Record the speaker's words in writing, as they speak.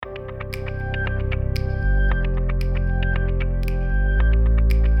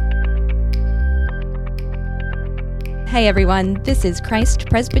Hey everyone, this is Christ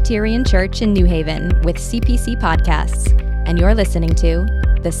Presbyterian Church in New Haven with CPC Podcasts, and you're listening to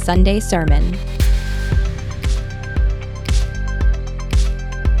The Sunday Sermon.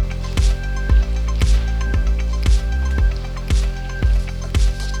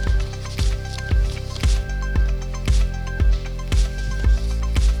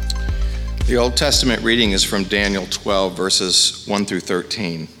 The Old Testament reading is from Daniel 12, verses 1 through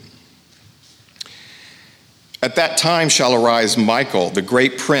 13. At that time shall arise Michael, the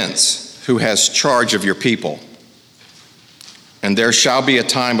great prince, who has charge of your people. And there shall be a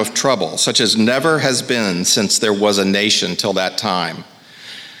time of trouble, such as never has been since there was a nation till that time.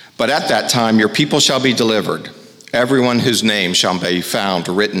 But at that time your people shall be delivered, everyone whose name shall be found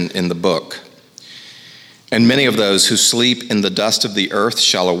written in the book. And many of those who sleep in the dust of the earth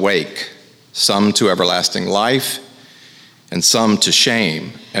shall awake, some to everlasting life, and some to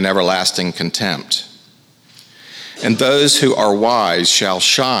shame and everlasting contempt. And those who are wise shall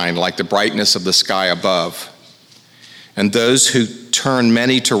shine like the brightness of the sky above, and those who turn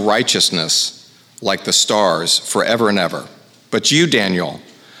many to righteousness like the stars forever and ever. But you, Daniel,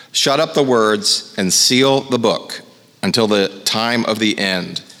 shut up the words and seal the book until the time of the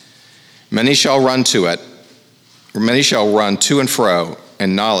end. Many shall run to it, many shall run to and fro,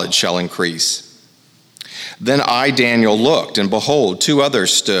 and knowledge shall increase. Then I, Daniel, looked, and behold, two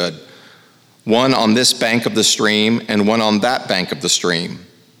others stood, one on this bank of the stream, and one on that bank of the stream.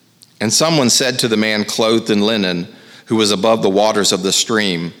 And someone said to the man clothed in linen, who was above the waters of the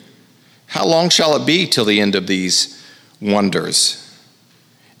stream, how long shall it be till the end of these wonders?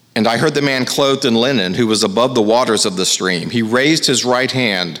 And I heard the man clothed in linen, who was above the waters of the stream. He raised his right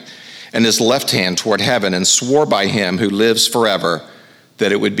hand and his left hand toward heaven, and swore by him who lives forever,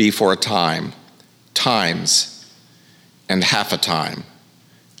 that it would be for a time, times, and half a time,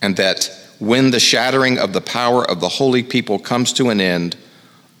 and that when the shattering of the power of the holy people comes to an end,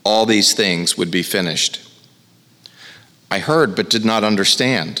 all these things would be finished. I heard but did not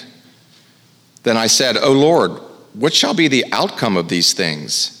understand. Then I said, O Lord, what shall be the outcome of these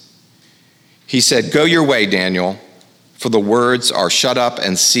things? He said, go your way, Daniel, for the words are shut up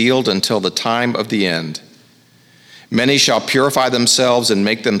and sealed until the time of the end. Many shall purify themselves and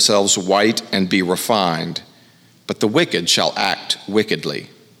make themselves white and be refined, but the wicked shall act wickedly.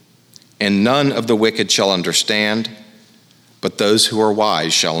 And none of the wicked shall understand, but those who are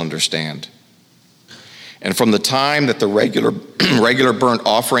wise shall understand. And from the time that the regular burnt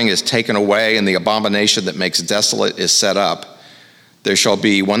offering is taken away and the abomination that makes desolate is set up, there shall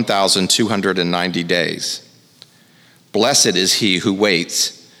be 1,290 days. Blessed is he who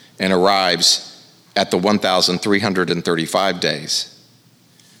waits and arrives at the 1,335 days.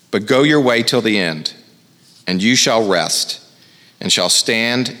 But go your way till the end, and you shall rest, and shall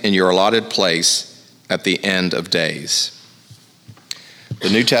stand in your allotted place at the end of days. The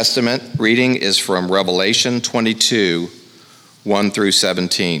New Testament reading is from Revelation 22, 1 through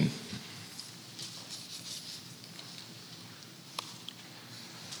 17.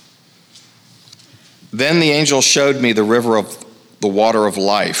 Then the angel showed me the river of the water of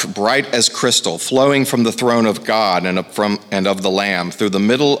life, bright as crystal, flowing from the throne of God and of the Lamb through the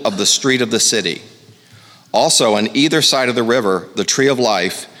middle of the street of the city. Also on either side of the river, the tree of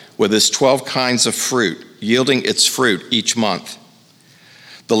life with its 12 kinds of fruit, yielding its fruit each month.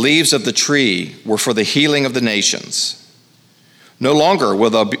 The leaves of the tree were for the healing of the nations. No longer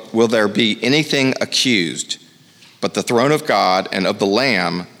will there be anything accused, but the throne of God and of the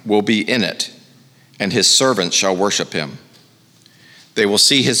Lamb will be in it, and his servants shall worship him. They will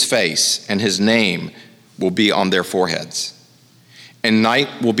see his face, and his name will be on their foreheads. And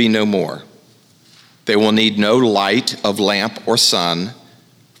night will be no more. They will need no light of lamp or sun,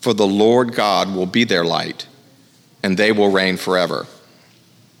 for the Lord God will be their light, and they will reign forever.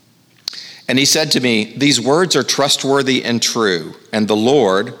 And he said to me, these words are trustworthy and true, and the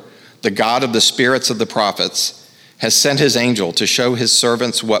Lord, the God of the spirits of the prophets, has sent his angel to show his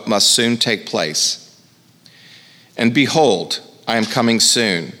servants what must soon take place. And behold, I am coming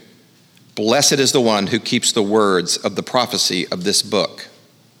soon. Blessed is the one who keeps the words of the prophecy of this book.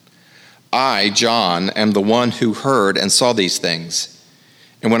 I, John, am the one who heard and saw these things.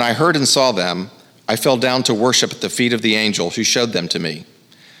 And when I heard and saw them, I fell down to worship at the feet of the angel who showed them to me.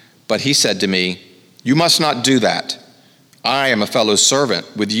 But he said to me, you must not do that. I am a fellow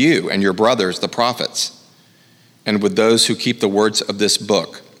servant with you and your brothers, the prophets, and with those who keep the words of this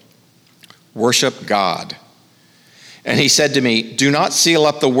book. Worship God. And he said to me, do not seal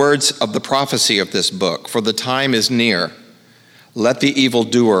up the words of the prophecy of this book, for the time is near. Let the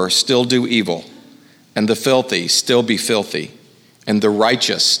evildoer still do evil, and the filthy still be filthy, and the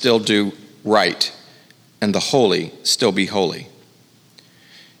righteous still do right, and the holy still be holy.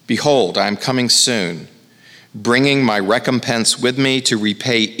 Behold, I am coming soon, bringing my recompense with me to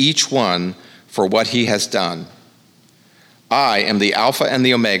repay each one for what he has done. I am the Alpha and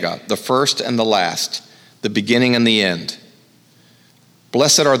the Omega, the first and the last, the beginning and the end.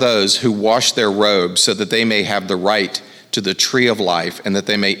 Blessed are those who wash their robes so that they may have the right to the tree of life and that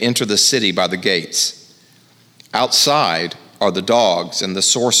they may enter the city by the gates. Outside are the dogs and the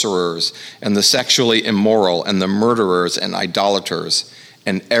sorcerers and the sexually immoral and the murderers and idolaters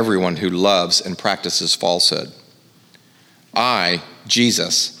and everyone who loves and practices falsehood. I,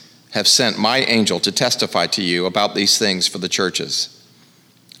 Jesus, have sent my angel to testify to you about these things for the churches.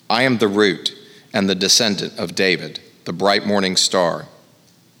 I am the root and the descendant of David, the bright morning star.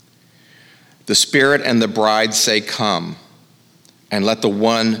 The Spirit and the bride say, come, and let the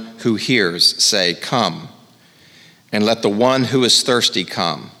one who hears say, come, and let the one who is thirsty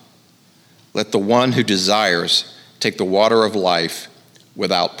come. Let the one who desires take the water of life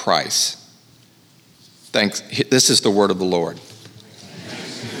without price. Thanks. This is the word of the Lord.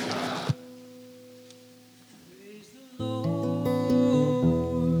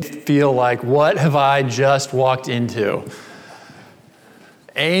 Feel like, what have I just walked into?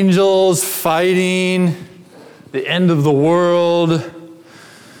 Angels fighting, the end of the world,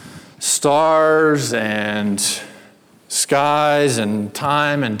 stars and skies and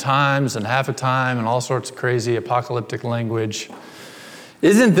time and times and half a time and all sorts of crazy apocalyptic language.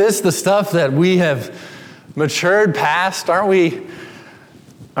 Isn't this the stuff that we have matured past? Aren't we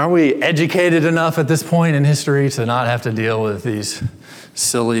educated enough at this point in history to not have to deal with these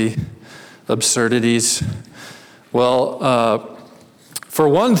silly absurdities? Well, for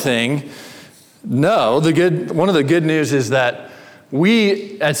one thing, no. One of the good news is that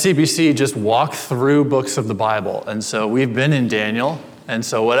we at CPC just walk through books of the Bible. And so we've been in Daniel. And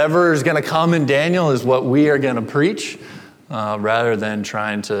so whatever is going to come in Daniel is what we are going to preach, rather than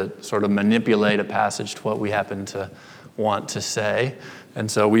trying to sort of manipulate a passage to what we happen to want to say. And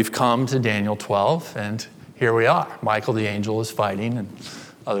so we've come to Daniel 12, and here we are. Michael the angel is fighting, and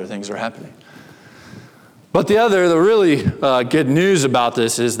other things are happening. But the really good news about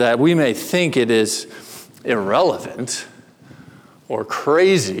this is that we may think it is irrelevant or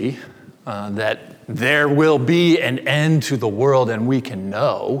crazy that there will be an end to the world and we can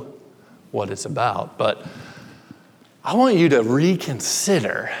know what it's about. But I want you to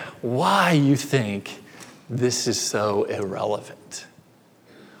reconsider why you think this is so irrelevant.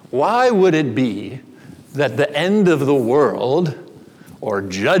 Why would it be that the end of the world, or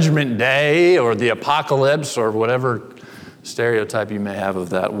Judgment Day, or the apocalypse, or whatever stereotype you may have of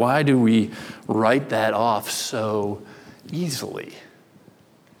that, why do we write that off so easily?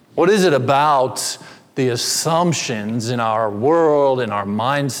 What is it about the assumptions in our world, in our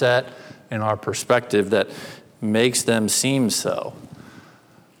mindset, in our perspective that makes them seem so?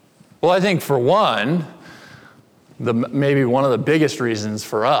 Well, I think for one, maybe one of the biggest reasons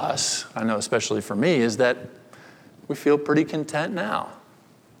for us, I know especially for me, is that we feel pretty content now.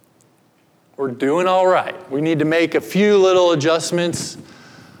 We're doing all right. We need to make a few little adjustments,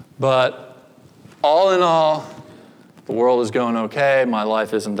 but all in all, the world is going okay. My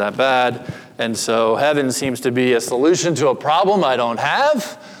life isn't that bad. And so heaven seems to be a solution to a problem I don't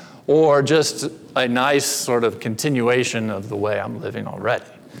have, or just a nice sort of continuation of the way I'm living already.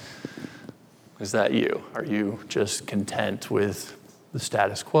 Is that you? Are you just content with the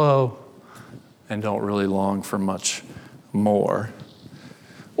status quo and don't really long for much more?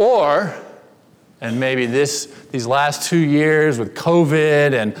 Or, and maybe these last 2 years with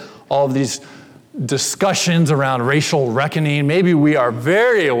COVID and all of these discussions around racial reckoning, maybe we are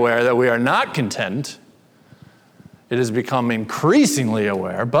very aware that we are not content. It has become increasingly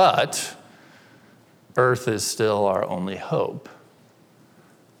aware, but earth is still our only hope.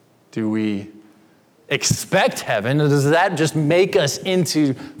 Do we expect heaven, or does that just make us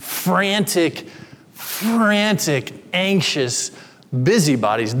into frantic, anxious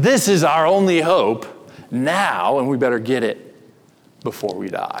busybodies? This is our only hope now, and we better get it before we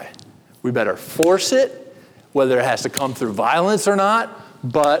die. We better force it, whether it has to come through violence or not,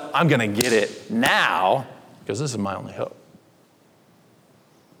 but I'm going to get it now because this is my only hope.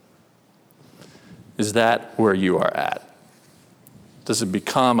 Is that where you are at? Does it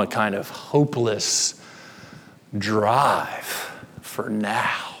become a kind of hopeless drive for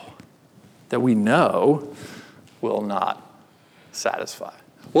now that we know will not satisfy?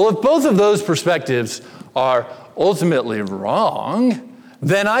 Well, if both of those perspectives are ultimately wrong,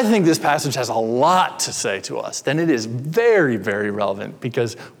 then I think this passage has a lot to say to us. Then it is very, very relevant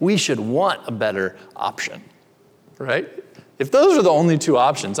because we should want a better option, right? If those are the only two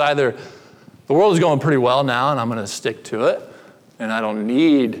options, either The world is going pretty well now, and I'm going to stick to it. And I don't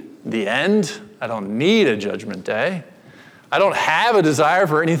need the end. I don't need a judgment day. I don't have a desire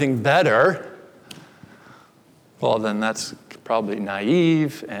for anything better. Well, then that's probably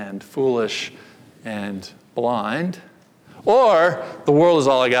naive and foolish and blind. Or the world is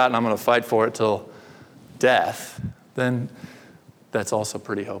all I got, and I'm going to fight for it till death. Then that's also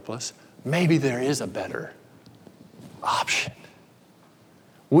pretty hopeless. Maybe there is a better option.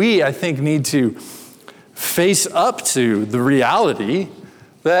 We, I think, need to face up to the reality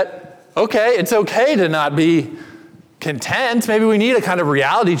that, okay, it's okay to not be content. Maybe we need a kind of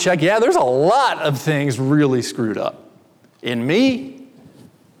reality check. Yeah, there's a lot of things really screwed up in me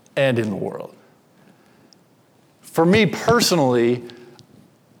and in the world. For me personally,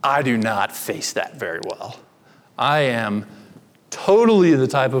 I do not face that very well. I am totally the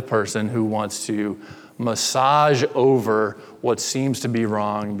type of person who wants to massage over what seems to be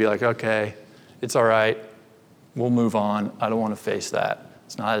wrong and be like, okay, it's all right. We'll move on. I don't want to face that.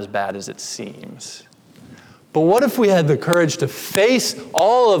 It's not as bad as it seems. But what if we had the courage to face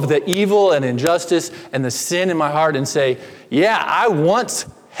all of the evil and injustice and the sin in my heart and say, yeah, I want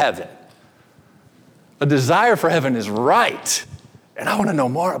heaven. A desire for heaven is right, and I want to know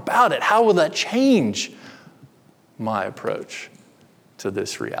more about it. How will that change my approach to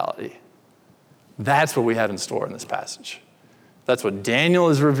this reality? That's what we have in store in this passage. That's what Daniel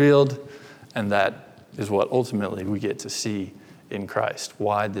has revealed, and that is what ultimately we get to see in Christ,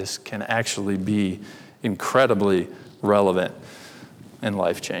 why this can actually be incredibly relevant and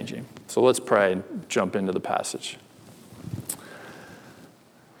life-changing. So let's pray and jump into the passage.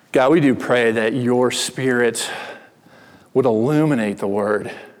 God, we do pray that your Spirit would illuminate the Word.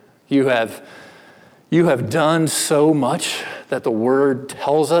 You have done so much that the Word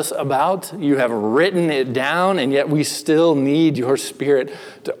tells us about. You have written it down, and yet we still need your Spirit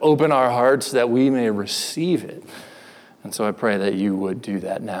to open our hearts that we may receive it. And so I pray that you would do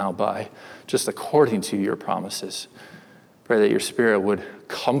that now by just according to your promises. Pray that your Spirit would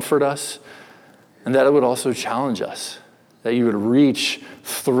comfort us and that it would also challenge us, that you would reach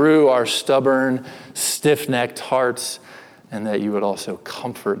through our stubborn, stiff-necked hearts, and that you would also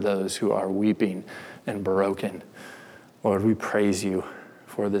comfort those who are weeping and broken. Lord, we praise you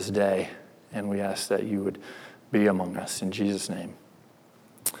for this day, and we ask that you would be among us. In Jesus' name,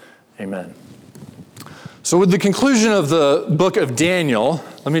 amen. So with the conclusion of the book of Daniel,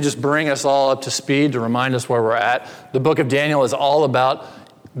 let me just bring us all up to speed to remind us where we're at. The book of Daniel is all about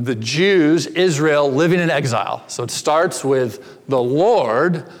the Jews, Israel, living in exile. So it starts with the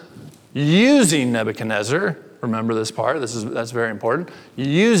Lord using Nebuchadnezzar. Remember this part, that's very important.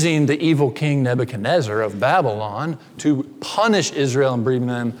 Using the evil king Nebuchadnezzar of Babylon to punish Israel and bring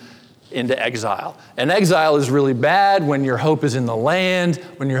them into exile. And exile is really bad when your hope is in the land,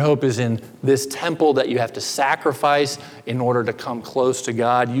 when your hope is in this temple that you have to sacrifice in order to come close to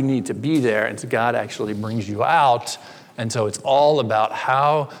God. You need to be there, and so God actually brings you out. And so it's all about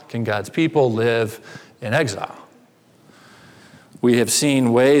how can God's people live in exile. We have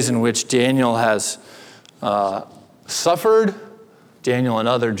seen ways in which Daniel has suffered. Daniel and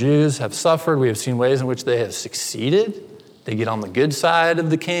other Jews have suffered. We have seen ways in which they have succeeded. They get on the good side of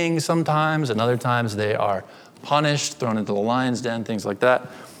the king sometimes, and other times they are punished, thrown into the lion's den, things like that.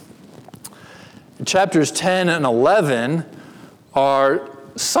 Chapters 10 and 11 are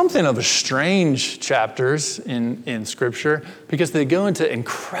something of a strange chapters in Scripture because they go into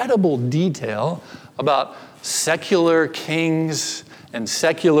incredible detail about secular kings and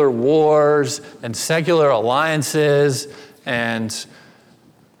secular wars and secular alliances, and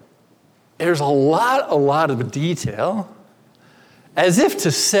there's a lot of detail, as if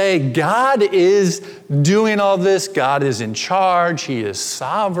to say God is doing all this, God is in charge, he is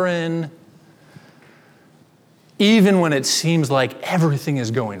sovereign. Even when it seems like everything is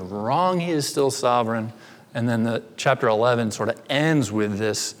going wrong, he is still sovereign. And then the chapter 11 sort of ends with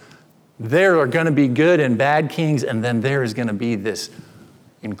this, there are going to be good and bad kings, and then there is going to be this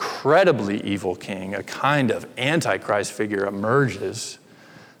incredibly evil king, a kind of antichrist figure emerges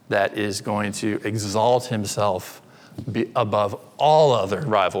that is going to exalt himself above all other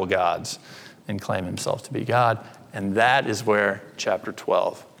rival gods and claim himself to be God. And that is where chapter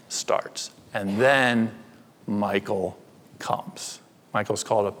 12 starts. And then Michael comes. Michael's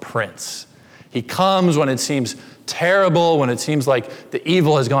called a prince. He comes when it seems terrible, when it seems like the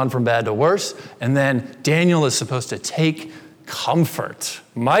evil has gone from bad to worse, and then Daniel is supposed to take comfort.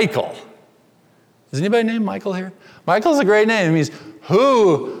 Michael. Is anybody named Michael here? Michael's a great name. It means,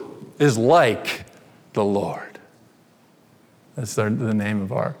 who is like the Lord? That's the name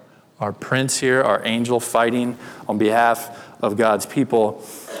of our our prince here, our angel fighting on behalf of God's people.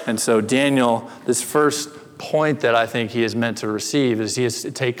 And so Daniel, this first point that I think he is meant to receive is he is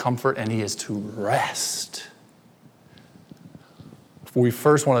to take comfort and he is to rest. We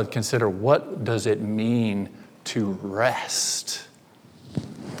first want to consider, what does it mean to rest?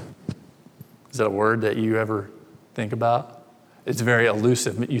 Is that a word that you ever think about? It's very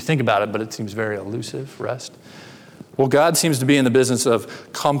elusive. You think about it, but it seems very elusive, rest. Well, God seems to be in the business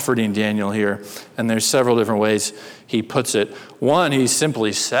of comforting Daniel here, and there's several different ways he puts it. One, he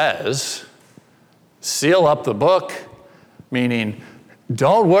simply says, seal up the book, meaning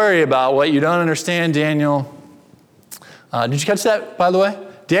don't worry about what you don't understand, Daniel. Did you catch that, by the way?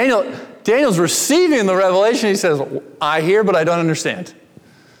 Daniel's receiving the revelation. He says, I hear, but I don't understand.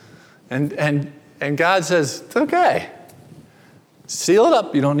 And God says, it's okay. Seal it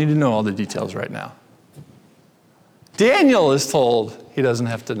up. You don't need to know all the details right now. Daniel is told he doesn't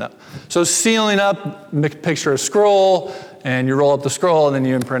have to know. So sealing up, picture a scroll, and you roll up the scroll, and then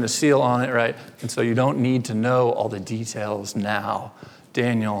you imprint a seal on it, right? And so you don't need to know all the details now.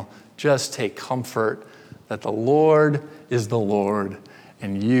 Daniel, just take comfort that the Lord is the Lord,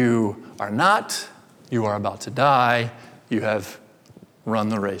 and you are not. You are about to die. You have run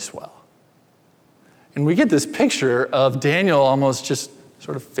the race well. And we get this picture of Daniel almost just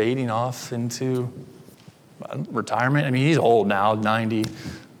sort of fading off into retirement. I mean, he's old now, 90.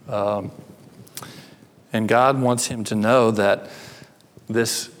 And God wants him to know that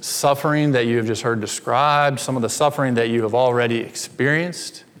this suffering that you have just heard described, some of the suffering that you have already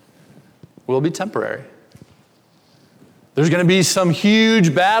experienced, will be temporary. There's going to be some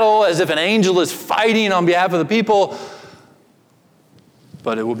huge battle as if an angel is fighting on behalf of the people,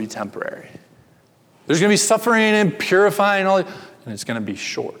 but it will be temporary. There's going to be suffering and purifying, and it's going to be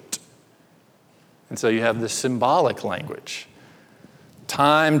short. And so you have this symbolic language.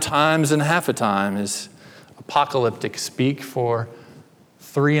 Times, and half a time is apocalyptic speak for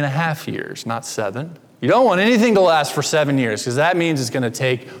 3.5 years, not 7. You don't want anything to last for 7 years, because that means it's going to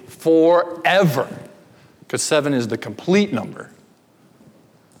take forever. Because 7 is the complete number.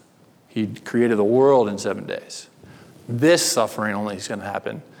 He created the world in 7 days. This suffering only is going to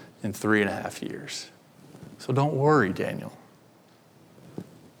happen in 3.5 years. So don't worry, Daniel.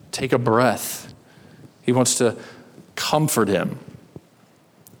 Take a breath. He wants to comfort him.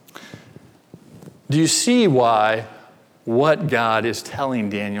 Do you see why what God is telling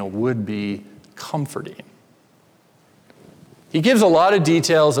Daniel would be comforting? He gives a lot of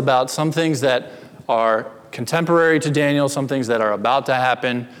details about some things that are contemporary to Daniel, some things that are about to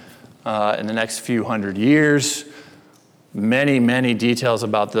happen in the next few hundred years. Many details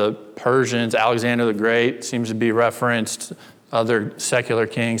about the Persians. Alexander the Great seems to be referenced, other secular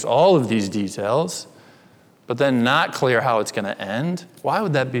kings, all of these details, but then not clear how it's going to end. Why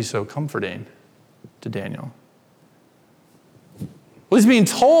would that be so comforting to Daniel? Well, he's being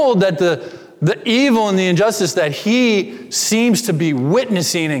told that the evil and the injustice that he seems to be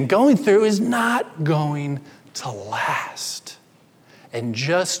witnessing and going through is not going to last. And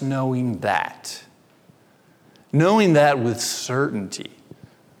just knowing that with certainty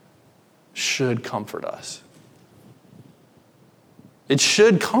should comfort us. It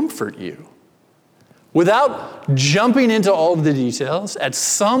should comfort you. Without jumping into all of the details, at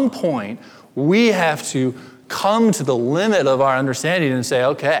some point, we have to come to the limit of our understanding and say,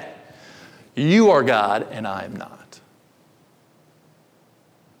 okay, you are God and I am not.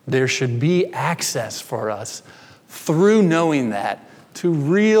 There should be access for us through knowing that to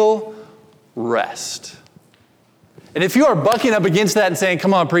real rest. And if you are bucking up against that and saying,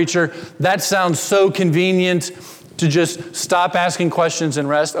 come on, preacher, that sounds so convenient to just stop asking questions and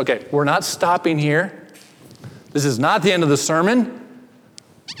rest. Okay, we're not stopping here. This is not the end of the sermon.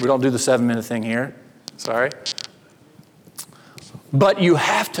 We don't do the 7-minute thing here. Sorry. But you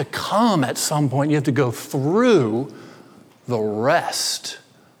have to come at some point. You have to go through the rest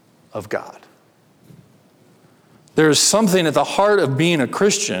of God. There is something at the heart of being a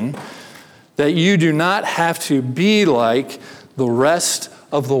Christian that you do not have to be like the rest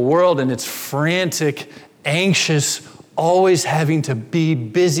of the world and its frantic, anxious, always having to be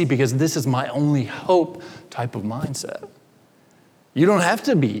busy because this is my only hope type of mindset. You don't have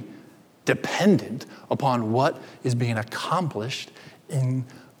to be dependent upon what is being accomplished in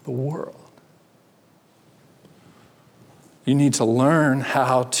the world. You need to learn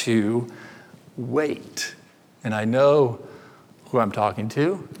how to wait. And I know who I'm talking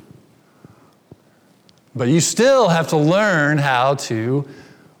to, but you still have to learn how to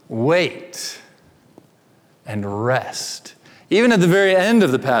wait and rest. Even at the very end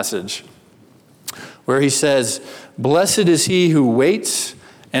of the passage, where he says, "Blessed is he who waits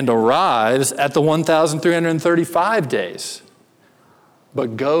and arrives at the 1,335 days.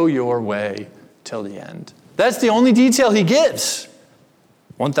 But go your way till the end. That's the only detail he gives.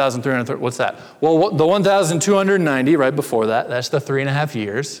 1,330, what's that? Well, the 1,290 right before that, that's the 3.5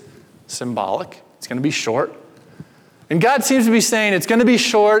 years. Symbolic. It's going to be short. And God seems to be saying it's going to be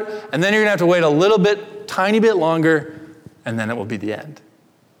short, and then you're going to have to wait a little bit, tiny bit longer, and then it will be the end.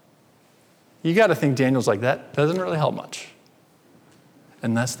 You got to think Daniel's like, that doesn't really help much.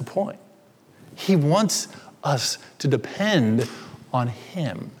 And that's the point. He wants us to depend on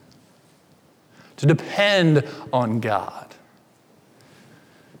him, to depend on God.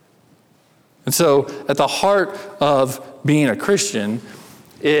 And so at the heart of being a Christian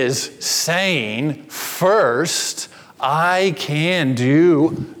is saying, first, I can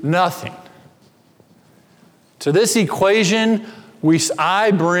do nothing. To this equation,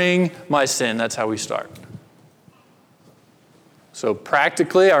 I bring my sin. That's how we start. So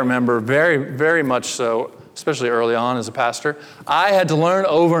practically, I remember very, very much so, especially early on as a pastor, I had to learn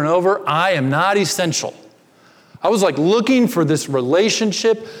over and over, I am not essential. I was like looking for this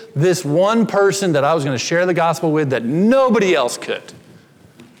relationship, this one person that I was going to share the gospel with that nobody else could.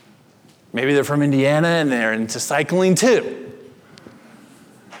 Maybe they're from Indiana and they're into cycling too.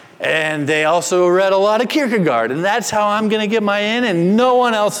 And they also read a lot of Kierkegaard, and that's how I'm going to get my in, and no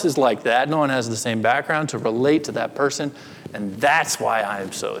one else is like that. No one has the same background to relate to that person, and that's why I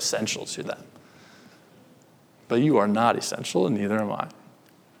am so essential to them. But you are not essential, and neither am I.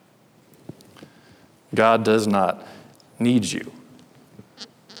 God does not need you.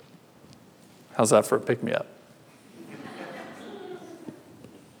 How's that for a pick-me-up?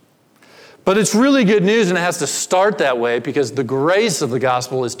 But it's really good news, and it has to start that way because the grace of the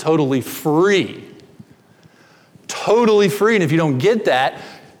gospel is totally free. Totally free, and if you don't get that,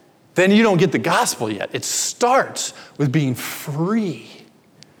 then you don't get the gospel yet. It starts with being free.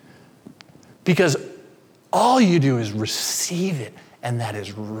 Because all you do is receive it, and that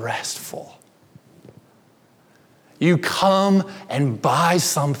is restful. You come and buy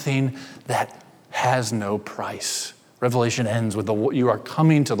something that has no price. Revelation ends with you are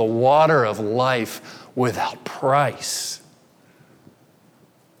coming to the water of life without price.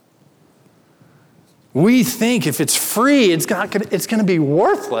 We think if it's free, it's going to be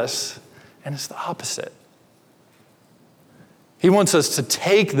worthless, and it's the opposite. He wants us to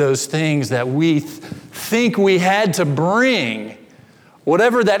take those things that we think we had to bring,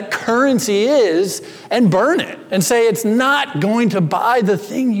 whatever that currency is, and burn it and say it's not going to buy the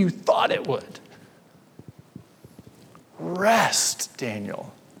thing you thought it would. Rest,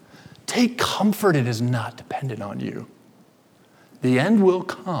 Daniel. Take comfort, it is not dependent on you. The end will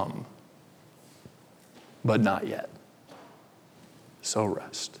come, but not yet. So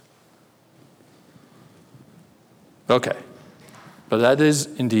rest. Okay, but that is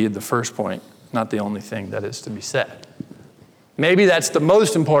indeed the first point, not the only thing that is to be said. Maybe that's the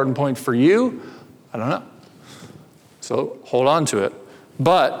most important point for you. I don't know. So hold on to it.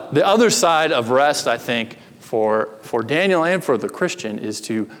 But the other side of rest, I think, for Daniel and for the Christian is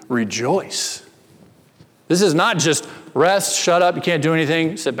to rejoice. This is not just rest, shut up, you can't do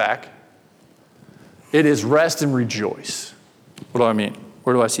anything, sit back. It is rest and rejoice. What do I mean?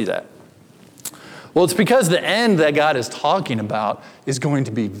 Where do I see that? Well, it's because the end that God is talking about is going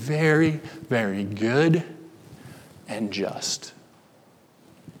to be very, very good and just.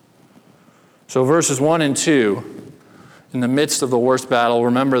 So verses 1 and 2, in the midst of the worst battle,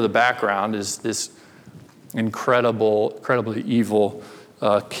 remember the background is this incredibly evil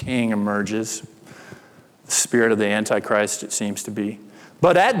king emerges. The spirit of the Antichrist, it seems to be.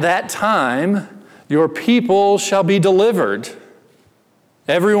 But at that time, your people shall be delivered.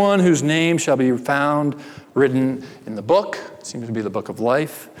 Everyone whose name shall be found written in the book, it seems to be the book of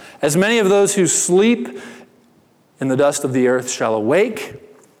life. As many of those who sleep in the dust of the earth shall awake,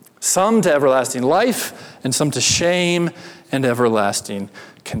 some to everlasting life, and some to shame and everlasting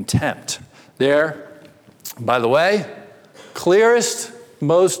contempt. There, by the way, clearest,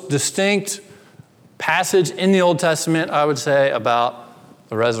 most distinct passage in the Old Testament, I would say, about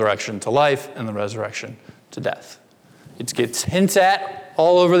the resurrection to life and the resurrection to death. It gets hinted at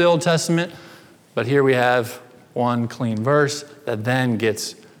all over the Old Testament, but here we have one clean verse that then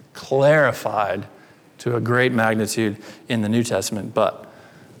gets clarified to a great magnitude in the New Testament. But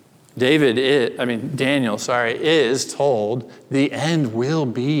Daniel is told the end will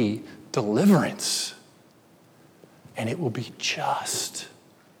be deliverance. And it will be just.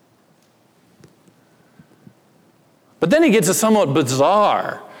 But then he gets a somewhat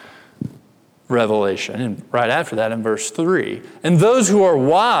bizarre Revelation, and right after that in verse 3. And those who are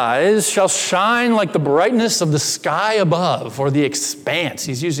wise shall shine like the brightness of the sky above, or the expanse.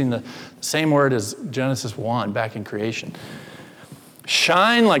 He's using the same word as Genesis 1 back in creation.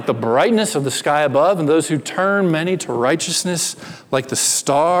 Shine like the brightness of the sky above, and those who turn many to righteousness like the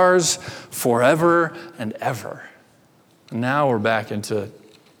stars forever and ever. And now we're back into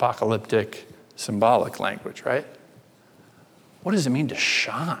apocalyptic symbolic language, right? What does it mean to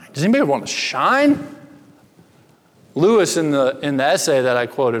shine? Does anybody want to shine? Lewis, in the essay that I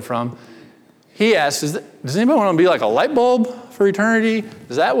quoted from, he asks, does anybody want to be like a light bulb for eternity?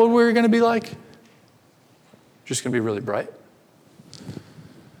 Is that what we're going to be like? Just going to be really bright?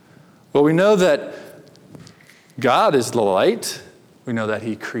 Well, we know that God is the light. We know that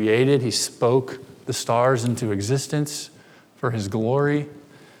he created, he spoke the stars into existence for his glory.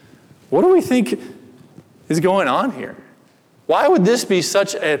 What do we think is going on here? Why would this be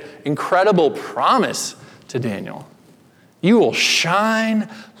such an incredible promise to Daniel? You will shine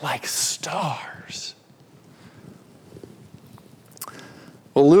like stars.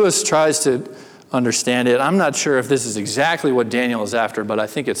 Well, Lewis tries to understand it. I'm not sure if this is exactly what Daniel is after, but I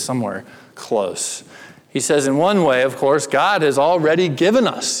think it's somewhere close. He says, in one way, of course, God has already given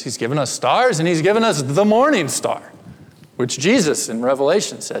us. He's given us stars, and he's given us the morning star, which Jesus in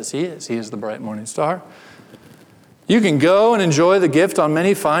Revelation says he is. He is the bright morning star. You can go and enjoy the gift on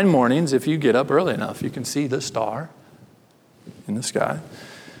many fine mornings if you get up early enough. You can see the star in the sky.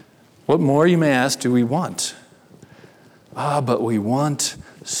 What more, you may ask, do we want? But we want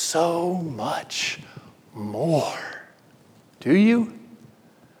so much more. Do you?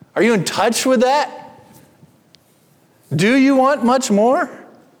 Are you in touch with that? Do you want much more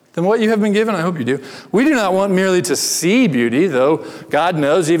than what you have been given? I hope you do. We do not want merely to see beauty, though God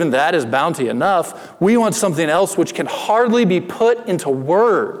knows even that is bounty enough. We want something else which can hardly be put into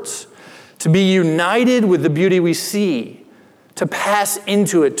words, to be united with the beauty we see, to pass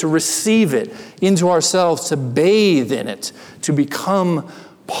into it, to receive it into ourselves, to bathe in it, to become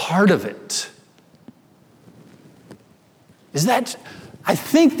part of it. I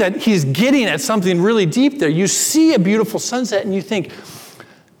think that he's getting at something really deep there. You see a beautiful sunset and you think,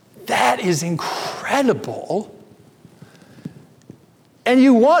 that is incredible. And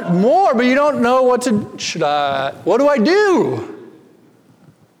you want more, but you don't know what do I do?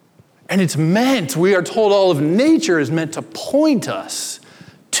 And it's meant, we are told all of nature is meant to point us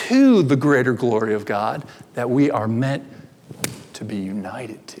to the greater glory of God that we are meant to be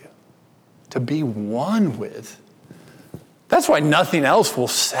united to be one with. That's why nothing else will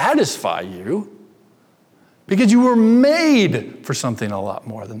satisfy you. Because you were made for something a lot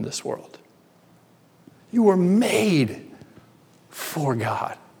more than this world. You were made for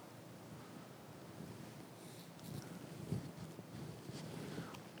God.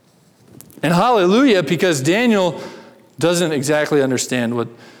 And hallelujah, because Daniel doesn't exactly understand what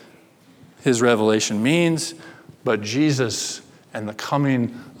his revelation means, but Jesus and the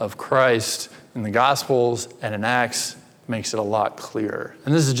coming of Christ in the Gospels and in Acts makes it a lot clearer.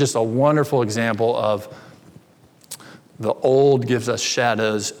 And this is just a wonderful example of the Old gives us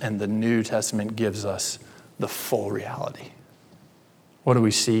shadows, and the New Testament gives us the full reality. What do we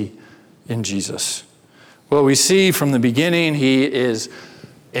see in Jesus? Well, we see from the beginning, he is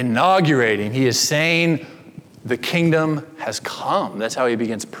inaugurating. He is saying the kingdom has come. That's how he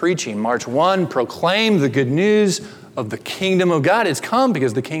begins preaching. March 1, proclaim the good news of the kingdom of God. It's come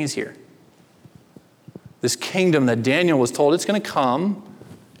because the king is here. This kingdom that Daniel was told, it's going to come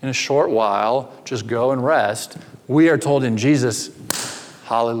in a short while. Just go and rest. We are told in Jesus,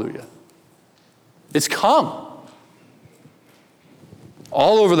 hallelujah. It's come.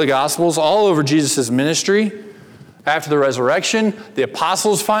 All over the Gospels, all over Jesus' ministry. After the resurrection, the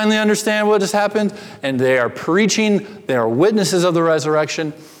apostles finally understand what has happened, and they are preaching, they are witnesses of the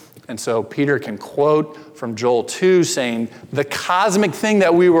resurrection. And so Peter can quote from Joel 2 saying, the cosmic thing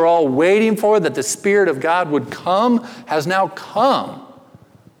that we were all waiting for, that the Spirit of God would come, has now come.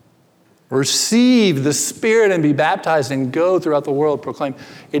 Receive the Spirit and be baptized and go throughout the world, proclaim.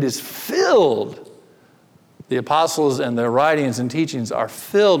 It is filled. The apostles and their writings and teachings are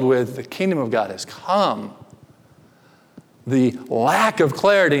filled with the kingdom of God has come. The lack of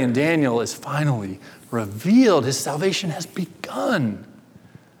clarity in Daniel is finally revealed. His salvation has begun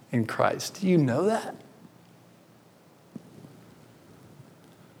in Christ. Do you know that?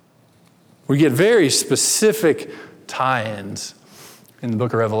 We get very specific tie-ins in the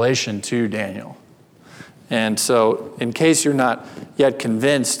book of Revelation to Daniel. And so, in case you're not yet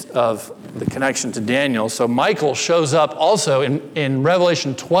convinced of the connection to Daniel, so Michael shows up also in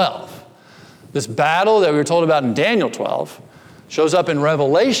Revelation 12. This battle that we were told about in Daniel 12 shows up in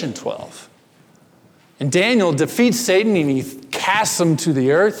Revelation 12. And Daniel defeats Satan and he casts him to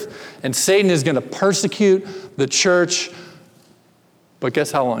the earth. And Satan is going to persecute the church. But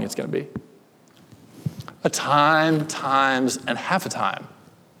guess how long it's going to be? A time, times, and half a time.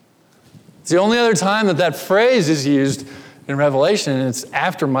 It's the only other time that phrase is used in Revelation, and it's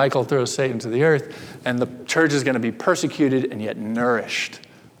after Michael throws Satan to the earth, and the church is going to be persecuted and yet nourished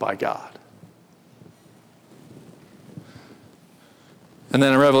by God. And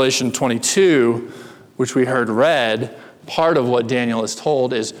then in Revelation 22, which we heard read, part of what Daniel is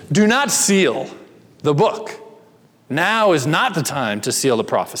told is, do not seal the book. Now is not the time to seal the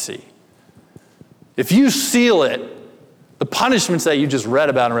prophecy. If you seal it, the punishments that you just read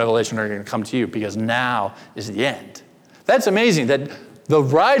about in Revelation are going to come to you, because now is the end. That's amazing that the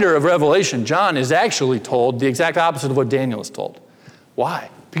writer of Revelation, John, is actually told the exact opposite of what Daniel is told. Why?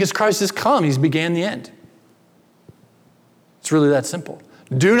 Because Christ has come. He's began the end. It's really that simple.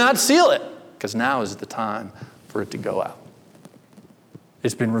 Do not seal it, because now is the time for it to go out.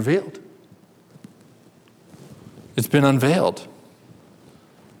 It's been revealed. It's been unveiled.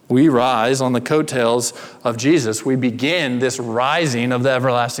 We rise on the coattails of Jesus. We begin this rising of the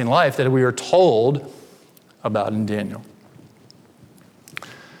everlasting life that we are told about in Daniel.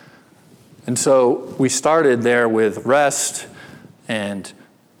 And so we started there with rest and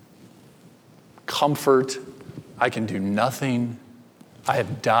comfort. I can do nothing. I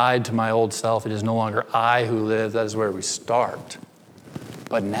have died to my old self. It is no longer I who live. That is where we start.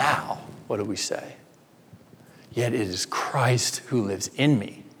 But now, what do we say? Yet it is Christ who lives in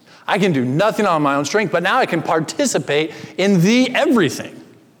me. I can do nothing on my own strength, but now I can participate in the everything,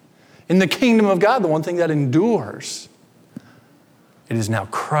 in the kingdom of God, the one thing that endures. It is now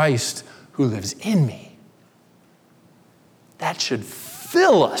Christ who lives in me. That should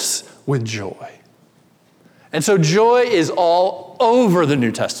fill us with joy. And so joy is all over the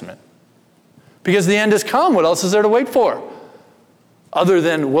New Testament, because the end has come. What else is there to wait for? Other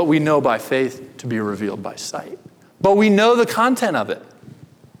than what we know by faith to be revealed by sight. But we know the content of it.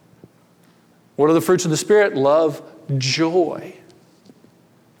 What are the fruits of the Spirit? Love, joy.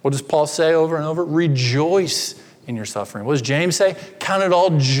 What does Paul say over and over? Rejoice in your suffering. What does James say? Count it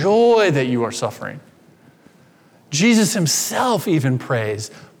all joy that you are suffering. Jesus himself even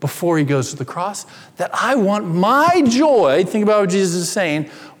prays before he goes to the cross that I want my joy, think about what Jesus is saying,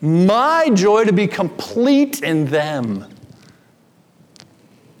 my joy to be complete in them.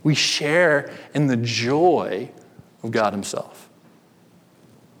 We share in the joy of God himself.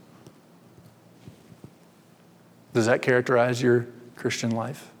 Does that characterize your Christian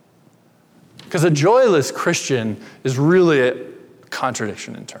life? Because a joyless Christian is really a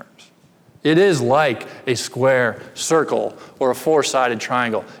contradiction in terms. It is like a square circle or a four-sided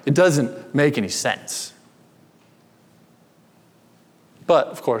triangle. It doesn't make any sense. But,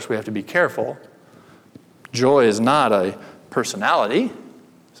 of course, we have to be careful. Joy is not a personality.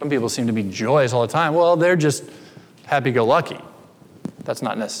 Some people seem to be joyous all the time. Well, they're just happy-go-lucky. That's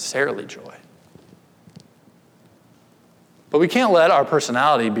not necessarily joy. But we can't let our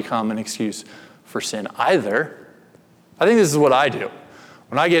personality become an excuse for sin either. I think this is what I do.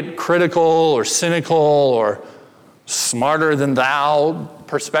 When I get critical or cynical or smarter than thou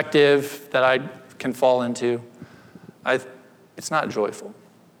perspective that I can fall into, it's not joyful.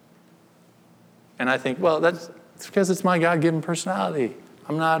 And I think, well, that's because it's my God-given personality.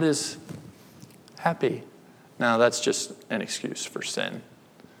 I'm not as happy. No, that's just an excuse for sin.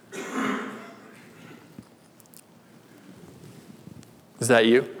 Is that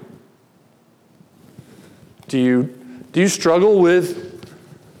you? Do you struggle with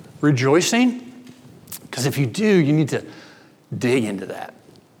rejoicing? Because if you do, you need to dig into that.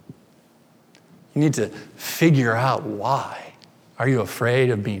 You need to figure out why. Are you afraid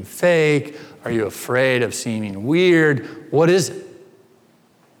of being fake? Are you afraid of seeming weird? What is it?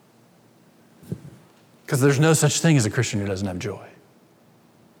 Because there's no such thing as a Christian who doesn't have joy.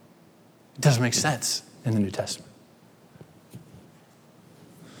 It doesn't make sense in the New Testament.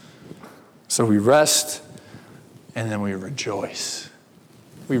 So we rest, and then we rejoice.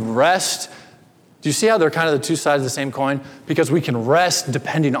 We rest. Do you see how they're kind of the two sides of the same coin? Because we can rest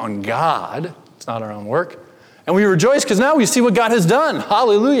depending on God. It's not our own work. And we rejoice because now we see what God has done.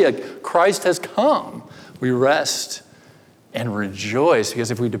 Hallelujah. Christ has come. We rest and rejoice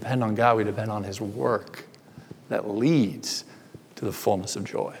because if we depend on God, we depend on his work that leads to the fullness of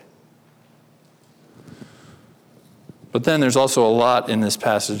joy. But then there's also a lot in this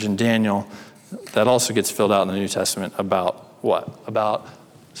passage in Daniel that also gets filled out in the New Testament about what? About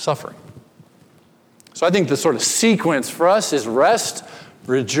suffering. So I think the sort of sequence for us is rest,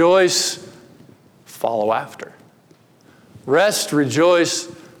 rejoice, follow after. Rest, rejoice,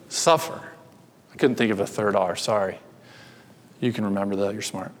 suffer. I couldn't think of a third R, sorry. You can remember that, you're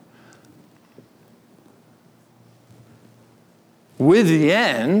smart. With the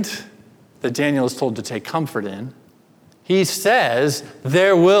end that Daniel is told to take comfort in, he says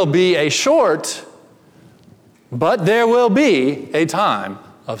there will be a short, but there will be a time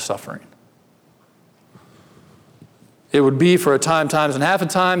of suffering. It would be for a time, times and half a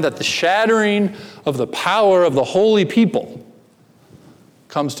time, that the shattering of the power of the holy people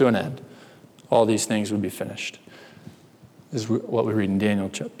comes to an end. All these things would be finished. This is what we read in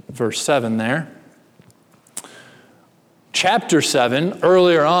Daniel verse 7 there. Chapter 7,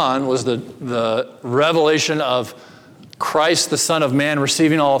 earlier on, was the revelation of Christ, the Son of Man,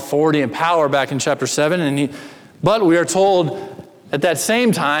 receiving all authority and power back in chapter 7. But we are told at that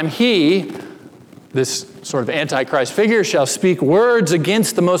same time, he, this sort of antichrist figure, shall speak words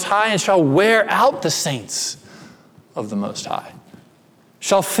against the Most High and shall wear out the saints of the Most High.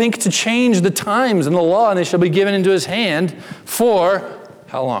 Shall think to change the times and the law, and they shall be given into his hand for,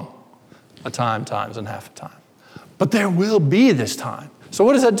 how long? A time, times, and half a time. But there will be this time. So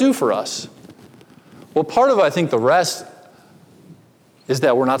what does that do for us? Well, part of, I think, the rest is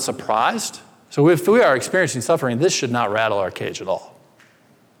that we're not surprised. So if we are experiencing suffering, this should not rattle our cage at all.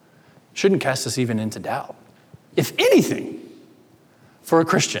 It shouldn't cast us even into doubt. If anything, for a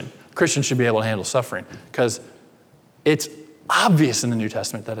Christian should be able to handle suffering because it's obvious in the New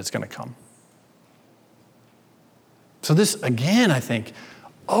Testament that it's going to come. So this, again, I think,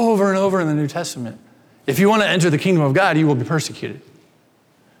 over and over in the New Testament, if you want to enter the kingdom of God, you will be persecuted.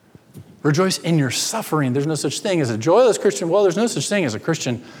 Rejoice in your suffering. There's no such thing as a joyless Christian. Well, there's no such thing as a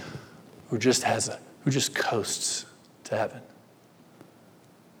Christian who just coasts to heaven.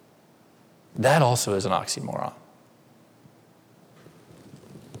 That also is an oxymoron.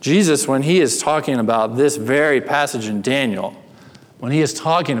 Jesus, when he is talking about this very passage in Daniel, when he is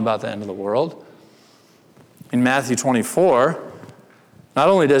talking about the end of the world, in Matthew 24, not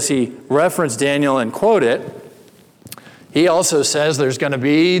only does he reference Daniel and quote it, he also says there's going to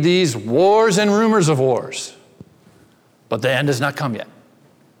be these wars and rumors of wars. But the end has not come yet.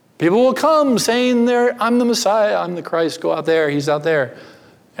 People will come saying, I'm the Messiah, I'm the Christ, go out there, he's out there.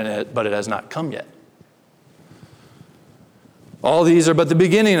 But it has not come yet. All these are but the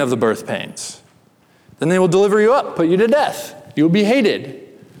beginning of the birth pains. Then they will deliver you up, put you to death. You will be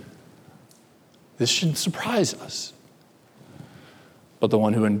hated. This should surprise us. But the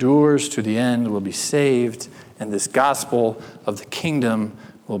one who endures to the end will be saved, and this gospel of the kingdom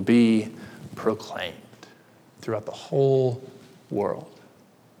will be proclaimed throughout the whole world.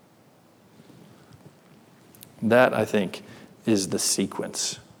 That, I think, is the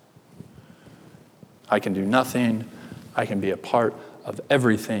sequence. I can do nothing. I can be a part of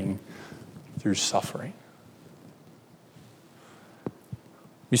everything through suffering.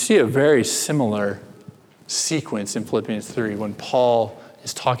 You see a very similar sequence in Philippians 3 when Paul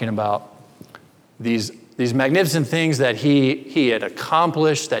is talking about these magnificent things that he had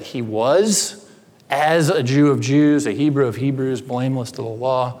accomplished, that he was as a Jew of Jews, a Hebrew of Hebrews, blameless to the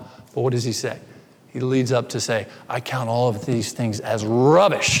law. But what does he say? He leads up to say, I count all of these things as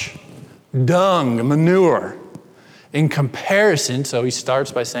rubbish, dung, manure. In comparison, so he starts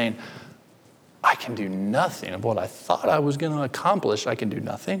by saying, I can do nothing of what I thought I was going to accomplish. I can do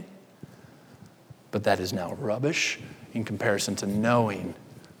nothing. But that is now rubbish in comparison to knowing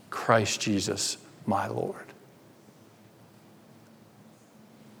Christ Jesus, my Lord.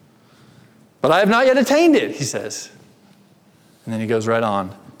 But I have not yet attained it, he says. And then he goes right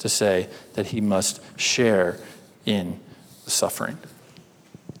on to say that he must share in the suffering.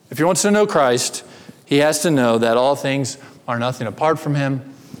 If he wants to know Christ, he has to know that all things are nothing apart from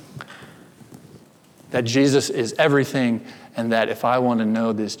him, that Jesus is everything, and that if I want to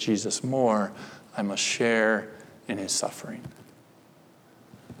know this Jesus more, I must share in his suffering.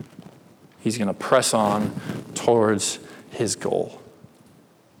 He's going to press on towards his goal.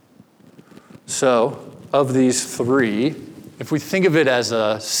 So, of these three, if we think of it as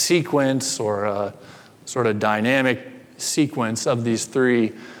a sequence or a sort of dynamic sequence of these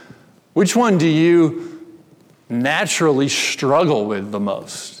three, which one do you naturally struggle with the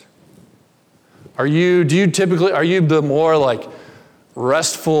most? Are you the more like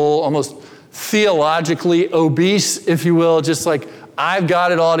restful, almost theologically obese, if you will, just like I've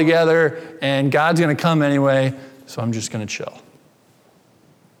got it all together and God's going to come anyway, so I'm just going to chill?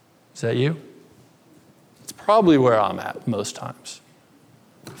 Is that you? It's probably where I'm at most times.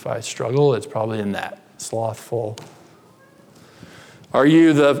 If I struggle, it's probably in that slothful. Are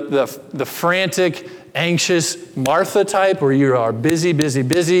you the frantic, anxious Martha type where you are busy, busy,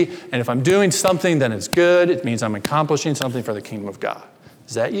 busy, and if I'm doing something, then it's good. It means I'm accomplishing something for the kingdom of God.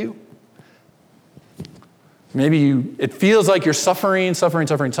 Is that you? Maybe it feels like you're suffering,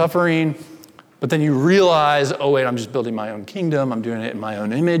 but then you realize, oh wait, I'm just building my own kingdom. I'm doing it in my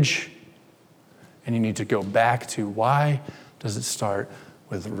own image. And you need to go back to, why does it start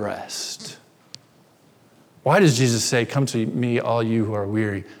with rest? Why does Jesus say, come to me, all you who are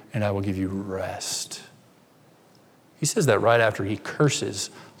weary, and I will give you rest? He says that right after he curses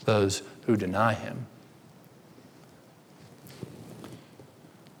those who deny him.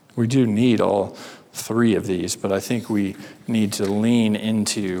 We do need all three of these, but I think we need to lean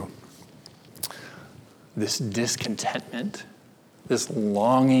into this discontentment, this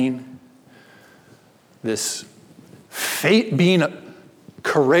longing, this being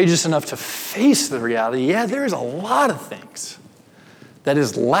courageous enough to face the reality. Yeah, there's a lot of things that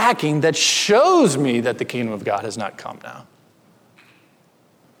is lacking that shows me that the kingdom of God has not come now.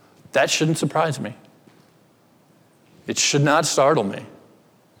 That shouldn't surprise me. It should not startle me.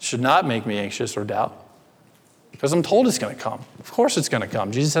 It should not make me anxious or doubt. Because I'm told it's going to come. Of course it's going to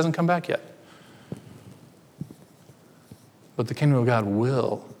come. Jesus hasn't come back yet. But the kingdom of God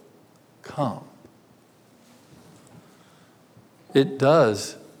will come. It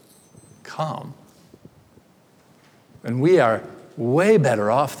does come. And we are way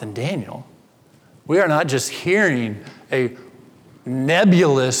better off than Daniel. We are not just hearing a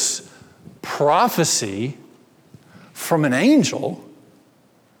nebulous prophecy from an angel.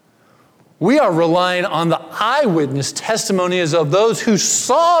 We are relying on the eyewitness testimonies of those who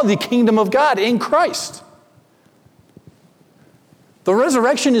saw the kingdom of God in Christ. The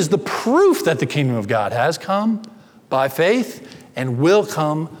resurrection is the proof that the kingdom of God has come by faith and will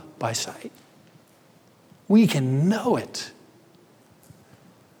come by sight. We can know it.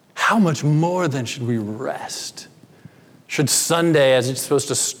 How much more then should we rest? Should Sunday, as it's supposed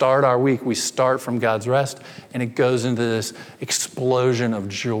to start our week, we start from God's rest and it goes into this explosion of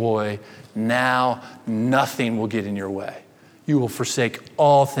joy. Now nothing will get in your way. You will forsake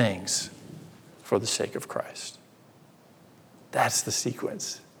all things for the sake of Christ. That's the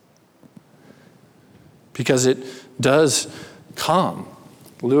sequence. Because it does come.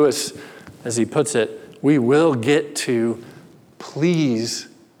 Lewis, as he puts it, we will get to please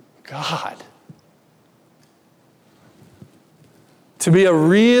God. To be a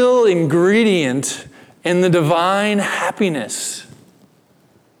real ingredient in the divine happiness,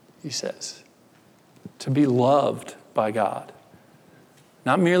 he says. To be loved by God.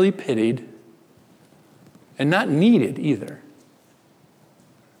 Not merely pitied, and not needed either.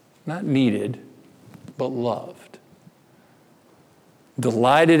 Not needed, but loved.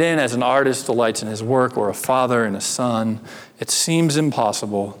 Delighted in as an artist delights in his work, or a father in a son. It seems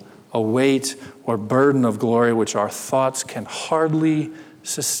impossible, a weight or burden of glory which our thoughts can hardly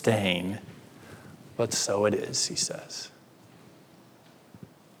sustain. But so it is, he says.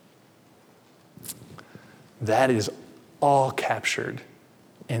 That is all captured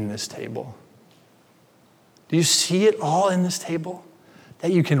in this table. Do you see it all in this table?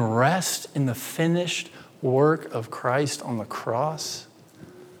 That you can rest in the finished work of Christ on the cross?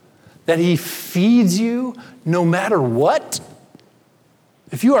 That he feeds you no matter what?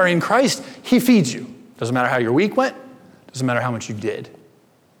 If you are in Christ, he feeds you. Doesn't matter how your week went. Doesn't matter how much you did.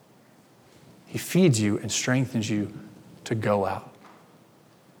 He feeds you and strengthens you to go out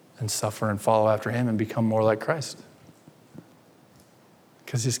and suffer and follow after him and become more like Christ.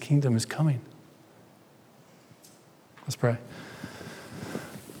 Because his kingdom is coming. Let's pray.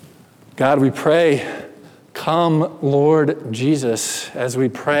 God, we pray, come, Lord Jesus, as we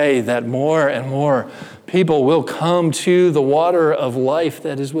pray that more and more people will come to the water of life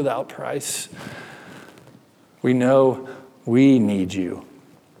that is without price. We know we need you,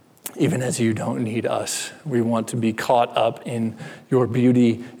 even as you don't need us. We want to be caught up in your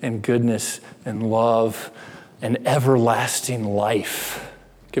beauty and goodness and love and everlasting life.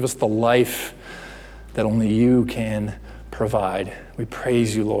 Give us the life that only you can provide. We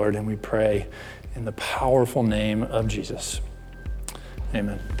praise you, Lord, and we pray in the powerful name of Jesus.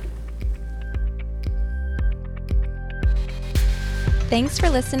 Amen. Thanks for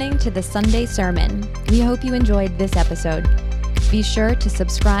listening to the Sunday Sermon. We hope you enjoyed this episode. Be sure to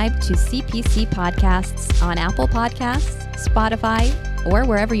subscribe to CPC Podcasts on Apple Podcasts, Spotify, or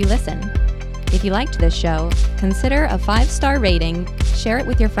wherever you listen. If you liked this show, consider a 5-star rating, share it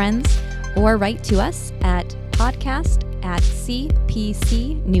with your friends, or write to us at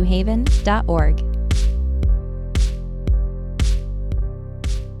podcast@cpcnewhaven.org.